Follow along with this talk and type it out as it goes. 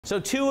So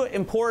two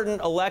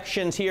important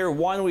elections here.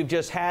 One we've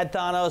just had,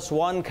 Thanos,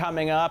 one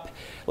coming up.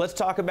 Let's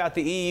talk about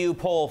the EU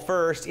poll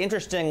first.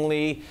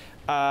 Interestingly,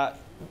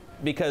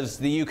 because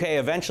the UK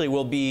eventually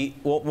won't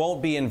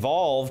be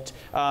involved,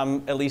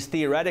 at least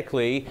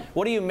theoretically,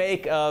 what do you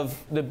make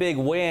of the big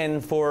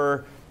win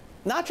for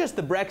not just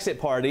the Brexit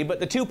party, but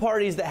the two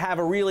parties that have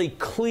a really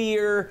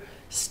clear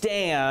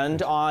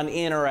stand on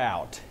in or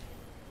out?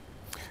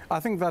 I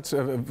think that's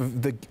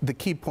the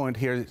key point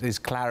here is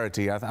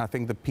clarity. I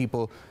think the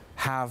people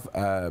have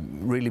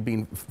really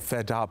been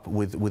fed up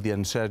with the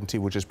uncertainty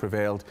which has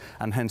prevailed,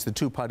 and hence the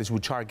two parties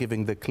which are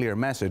giving the clear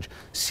message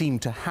seem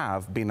to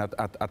have been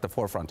at the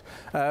forefront.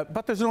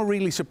 But there's no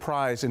really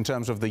surprise in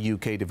terms of the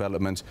UK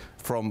developments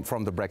from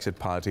the Brexit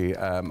party.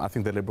 I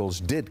think the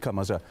Liberals did come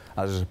as a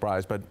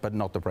surprise, but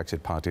not the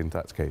Brexit party in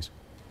that case.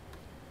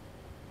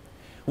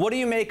 What do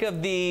you make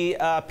of the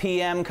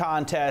PM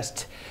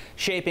contest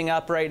shaping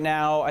up right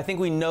now? I think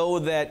we know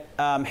that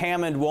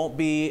Hammond won't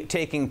be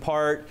taking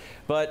part,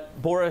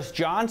 but Boris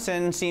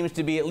Johnson seems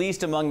to be, at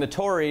least among the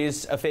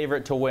Tories, a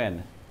favourite to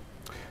win.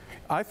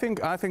 I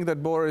think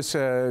that Boris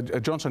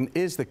Johnson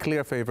is the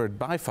clear favourite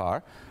by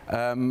far.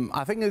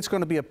 I think it's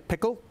going to be a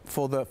pickle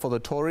for the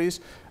Tories.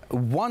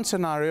 One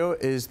scenario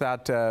is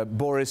that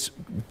Boris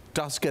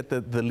does get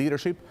the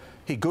leadership.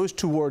 He goes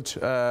towards,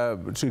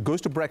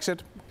 goes to Brexit,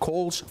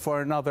 calls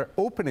for another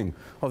opening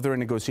of their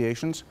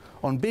negotiations.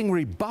 On being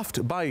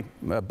rebuffed by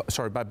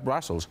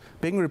Brussels,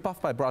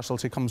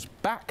 he comes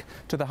back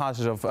to the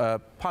Houses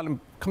of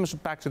Parliament, comes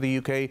back to the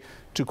UK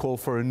to call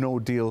for a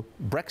no-deal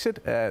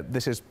Brexit.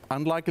 This is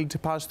unlikely to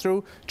pass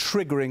through,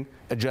 triggering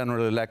a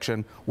general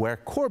election where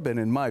Corbyn,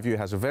 in my view,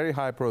 has a very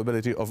high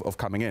probability of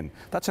coming in.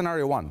 That's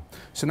scenario one.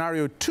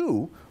 Scenario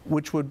two,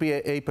 which would be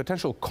a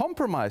potential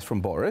compromise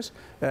from Boris,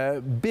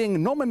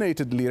 being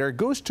nominated leader,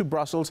 goes to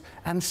Brussels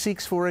and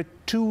seeks for a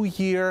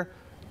 2-year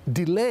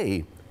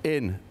delay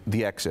in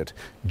the exit.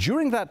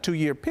 During that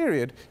 2-year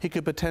period, he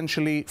could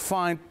potentially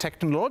find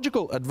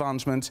technological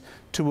advancements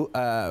to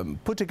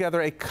put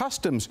together a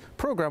customs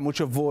program which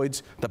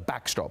avoids the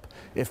backstop.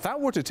 If that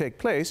were to take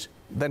place,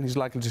 then he's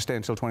likely to stay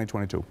until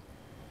 2022.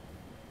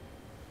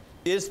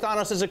 Is a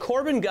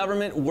Corbyn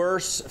government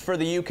worse for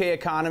the UK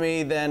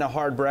economy than a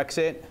hard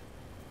Brexit?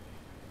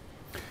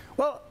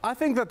 Well, I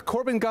think that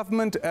Corbyn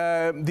government,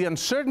 the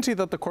uncertainty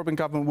that the Corbyn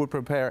government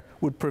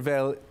would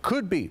prevail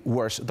could be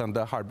worse than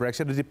the hard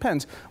Brexit. It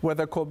depends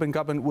whether Corbyn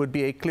government would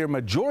be a clear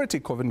majority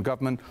Corbyn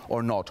government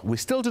or not. We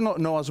still do not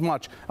know as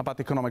much about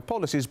the economic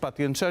policies, but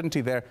the uncertainty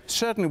there,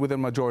 certainly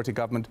within majority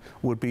government,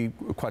 would be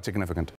quite significant.